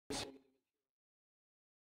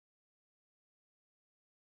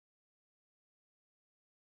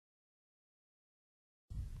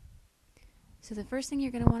So the first thing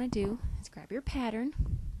you're going to want to do is grab your pattern.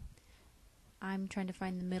 I'm trying to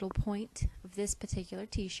find the middle point of this particular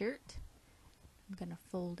t-shirt. I'm going to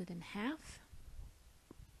fold it in half.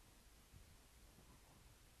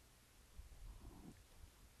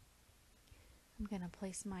 I'm going to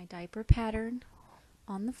place my diaper pattern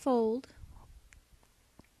on the fold.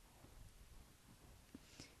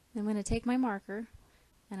 I'm going to take my marker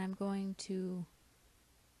and I'm going to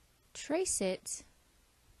trace it,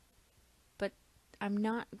 but I'm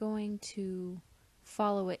not going to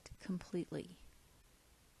follow it completely.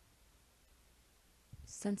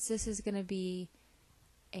 Since this is going to be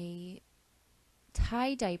a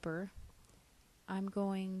tie diaper, I'm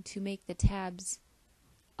going to make the tabs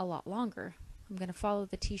a lot longer. I'm going to follow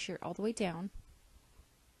the t-shirt all the way down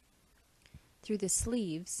through the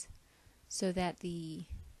sleeves so that the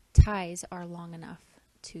ties are long enough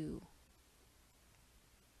to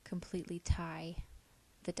completely tie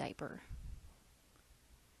the diaper.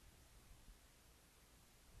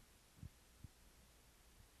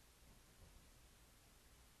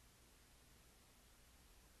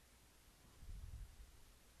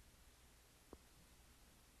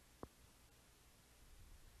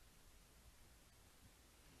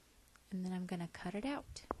 And then I'm going to cut it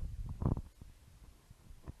out.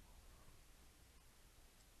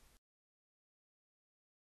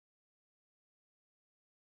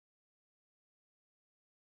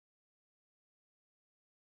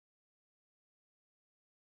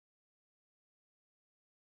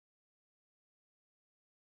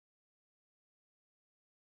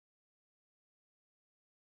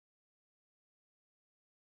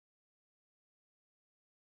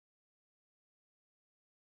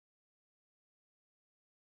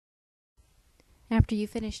 After you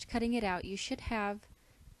finished cutting it out, you should have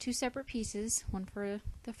two separate pieces, one for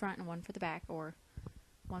the front and one for the back, or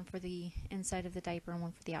one for the inside of the diaper and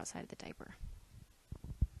one for the outside of the diaper.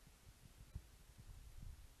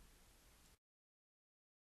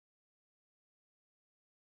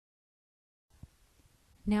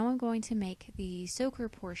 Now I'm going to make the soaker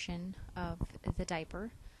portion of the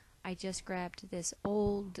diaper. I just grabbed this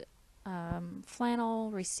old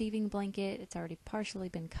flannel receiving blanket. It's already partially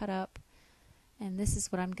been cut up, and this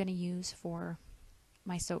is what I'm going to use for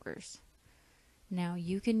my soakers. Now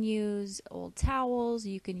you can use old towels,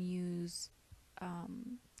 you can use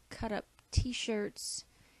cut up t-shirts,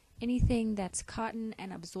 anything that's cotton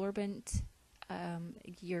and absorbent,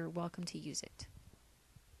 you're welcome to use it.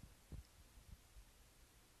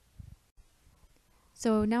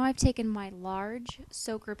 So now I've taken my large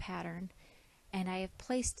soaker pattern and I have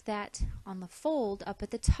placed that on the fold up at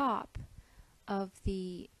the top of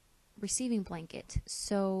the receiving blanket.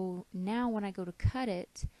 So now when I go to cut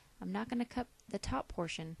it, I'm not going to cut the top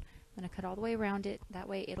portion. I'm going to cut all the way around it. That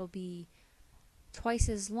way it'll be twice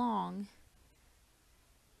as long,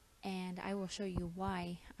 and I will show you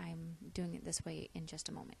why I'm doing it this way in just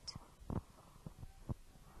a moment.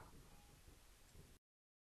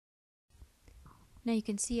 Now you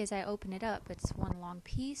can see as I open it up, it's one long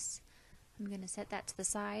piece. I'm going to set that to the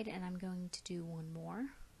side and I'm going to do one more.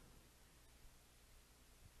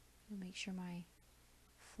 Make sure my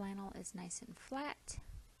flannel is nice and flat.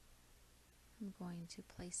 I'm going to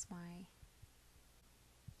place my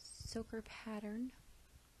soaker pattern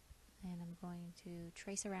and I'm going to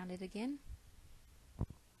trace around it again.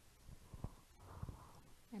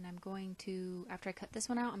 And I'm going to, after I cut this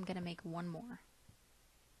one out, I'm going to make one more.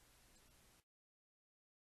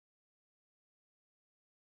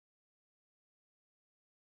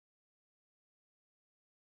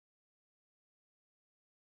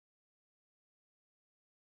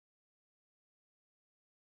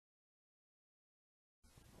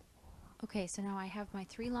 Okay, so now I have my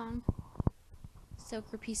 3 long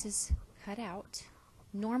soaker pieces cut out.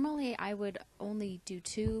 Normally I would only do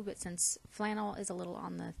 2, but since flannel is a little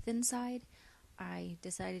on the thin side, I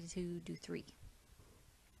decided to do 3.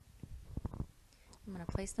 I'm going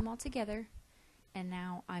to place them all together, and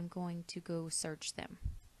now I'm going to go serge them.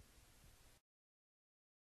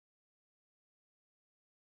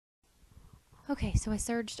 Okay, so I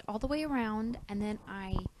serged all the way around, and then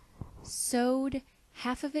I sewed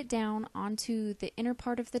half of it down onto the inner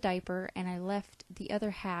part of the diaper, and I left the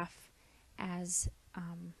other half as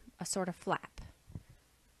a sort of flap.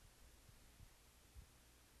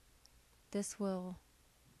 This will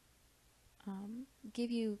give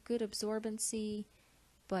you good absorbency,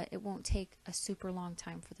 but it won't take a super long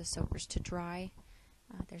time for the soakers to dry.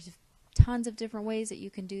 There's tons of different ways that you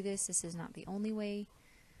can do this. This is not the only way.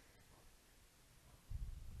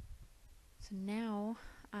 So now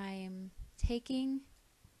I'm taking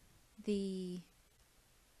the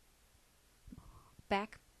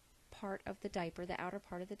back part of the diaper, the outer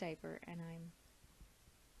part of the diaper, and I'm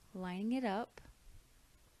lining it up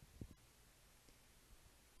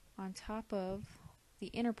on top of the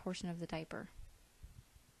inner portion of the diaper.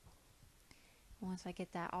 Once I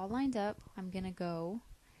get that all lined up, I'm going to go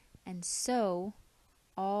and sew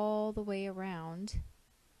all the way around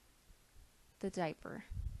the diaper.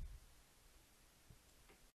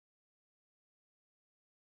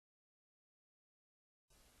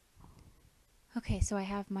 Okay, so I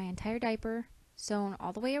have my entire diaper sewn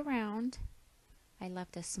all the way around. I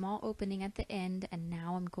left a small opening at the end, and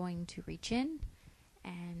now I'm going to reach in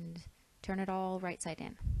and turn it all right side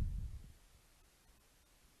in.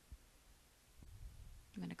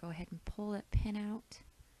 I'm going to go ahead and pull that pin out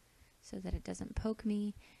so that it doesn't poke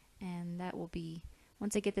me, and that will be,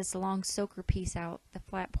 once I get this long soaker piece out, the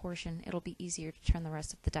flat portion, it'll be easier to turn the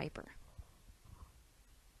rest of the diaper.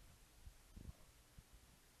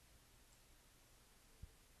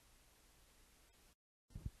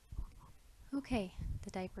 Okay, the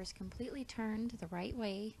diaper is completely turned the right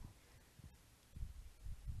way.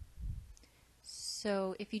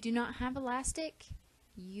 So if you do not have elastic,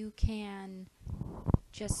 you can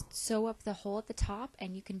just sew up the hole at the top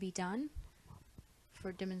and you can be done.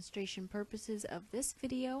 For demonstration purposes of this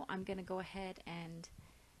video, I'm going to go ahead and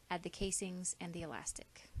add the casings and the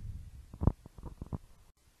elastic.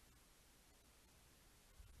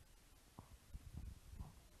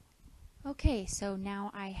 Okay, so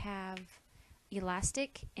now I have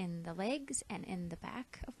elastic in the legs and in the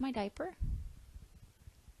back of my diaper.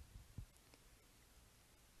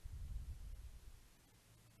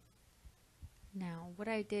 Now, what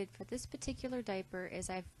I did for this particular diaper is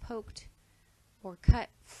I've poked or cut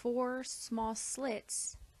 4 small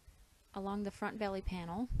slits along the front belly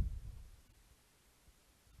panel.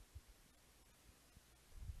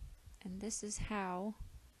 And this is how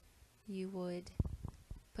you would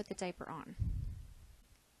put the diaper on.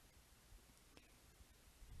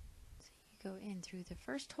 So you go in through the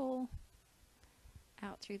first hole,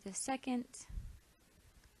 out through the second,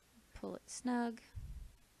 pull it snug,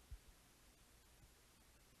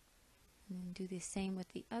 and then do the same with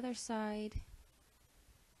the other side.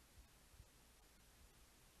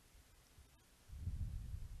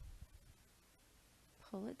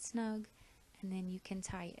 Pull it snug, and then you can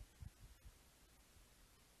tie it.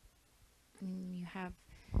 And you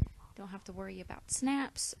don't have to worry about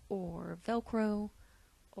snaps or Velcro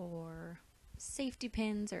or safety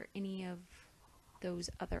pins or any of those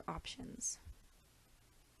other options.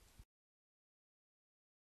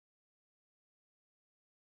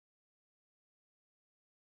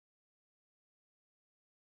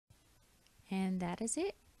 And that is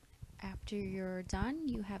it. After you're done,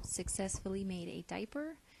 you have successfully made a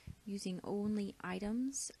diaper using only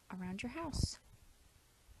items around your house.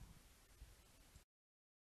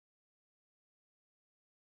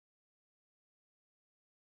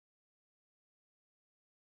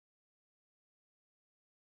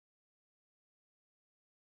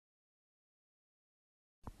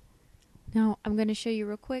 Now I'm going to show you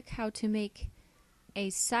real quick how to make a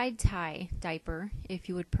side tie diaper if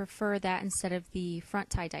you would prefer that instead of the front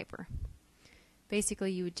tie diaper.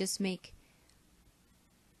 Basically, you would just make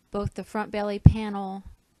both the front belly panel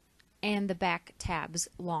and the back tabs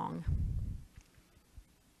long.